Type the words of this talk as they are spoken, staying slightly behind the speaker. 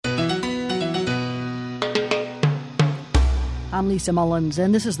I'm Lisa Mullins,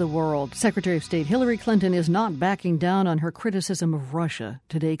 and this is The World. Secretary of State Hillary Clinton is not backing down on her criticism of Russia.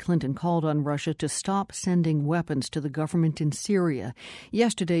 Today, Clinton called on Russia to stop sending weapons to the government in Syria.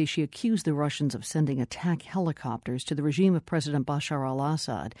 Yesterday, she accused the Russians of sending attack helicopters to the regime of President Bashar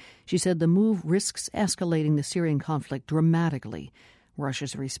al-Assad. She said the move risks escalating the Syrian conflict dramatically.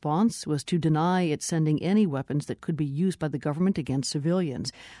 Russia's response was to deny it sending any weapons that could be used by the government against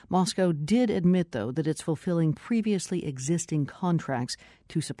civilians. Moscow did admit, though, that it's fulfilling previously existing contracts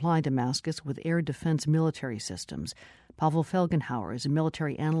to supply Damascus with air defense military systems. Pavel Felgenhauer is a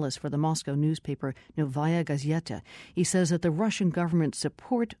military analyst for the Moscow newspaper Novaya Gazeta. He says that the Russian government's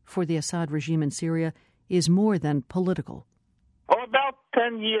support for the Assad regime in Syria is more than political. Well, about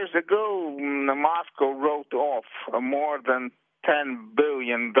 10 years ago, Moscow wrote off more than $10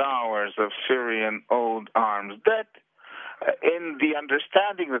 billion of Syrian-owned arms debt in the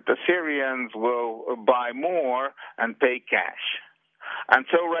understanding that the Syrians will buy more and pay cash. And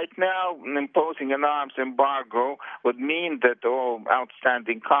so right now, imposing an arms embargo would mean that all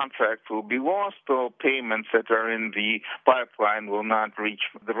outstanding contracts will be lost, all payments that are in the pipeline will not reach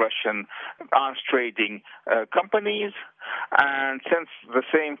the Russian arms trading companies. And since the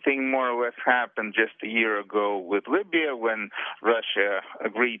same thing more or less happened just a year ago with Libya when Russia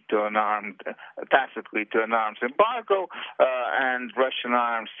agreed to tacitly to an arms embargo, and Russian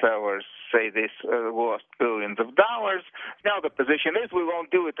arms sellers say they lost billions of dollars, now the position is we won't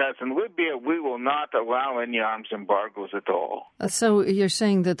do it as in Libya. We will not allow any arms embargoes at all. So you're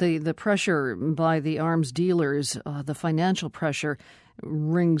saying that the pressure by the arms dealers, the financial pressure,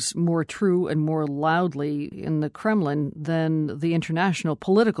 rings more true and more loudly in the Kremlin than the international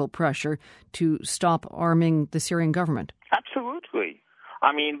political pressure to stop arming the Syrian government. Absolutely.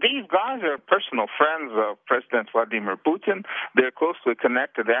 I mean, these guys are personal friends of President Vladimir Putin. They're closely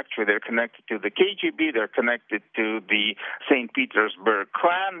connected. Actually, they're connected to the KGB. They're connected to the St. Petersburg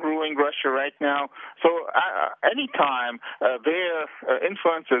clan ruling Russia right now. So anytime their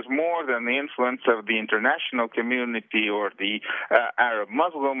influence is more than the influence of the international community or the Arab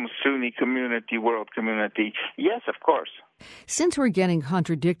Muslim, Sunni community, world community, yes, of course. Since we're getting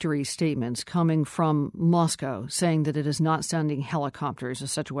contradictory statements coming from Moscow saying that it is not sending helicopters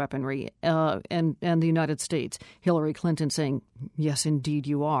as such weaponry, and the United States, Hillary Clinton saying, yes, indeed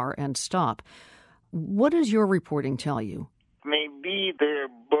you are, and stop, what does your reporting tell you? Maybe they're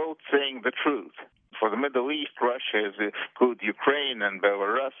both saying the truth. For the Middle East, Russia includes Ukraine and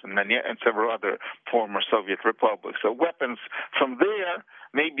Belarus and several other former Soviet republics. So weapons from there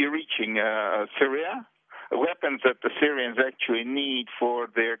may be reaching Syria. Weapons that the Syrians actually need for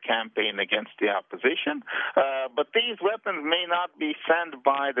their campaign against the opposition. But these weapons may not be sent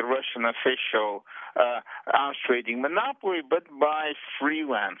by the Russian official arms trading monopoly, but by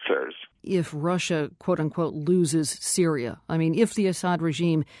freelancers. If Russia, quote unquote, loses Syria, I mean, if the Assad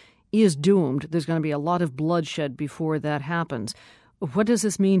regime is doomed, there's going to be a lot of bloodshed before that happens. What does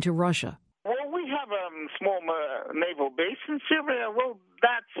this mean to Russia? Well, we have a small naval base in Syria. Well,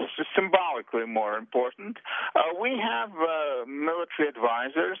 that's symbolically more important. We have military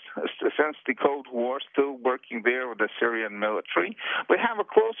advisors since the Cold War still working there with the Syrian military. We have a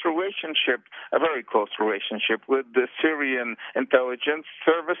very close relationship with the Syrian intelligence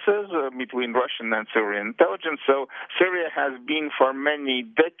services between Russian and Syrian intelligence. So Syria has been for many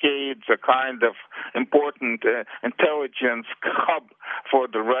decades a kind of important intelligence hub for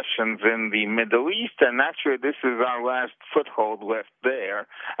the Russians in the Middle East, and actually this is our last foothold left there.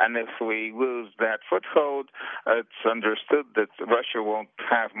 And if we lose that foothold, it's understood that Russia won't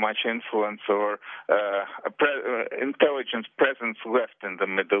have much influence or intelligence presence left in the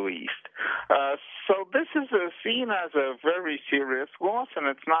Middle East. So this is seen as a very serious loss, and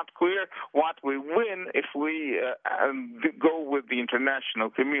it's not clear what we win if we go with the international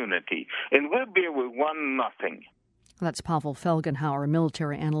community. In Libya, we won nothing. That's Pavel Felgenhauer, a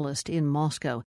military analyst in Moscow.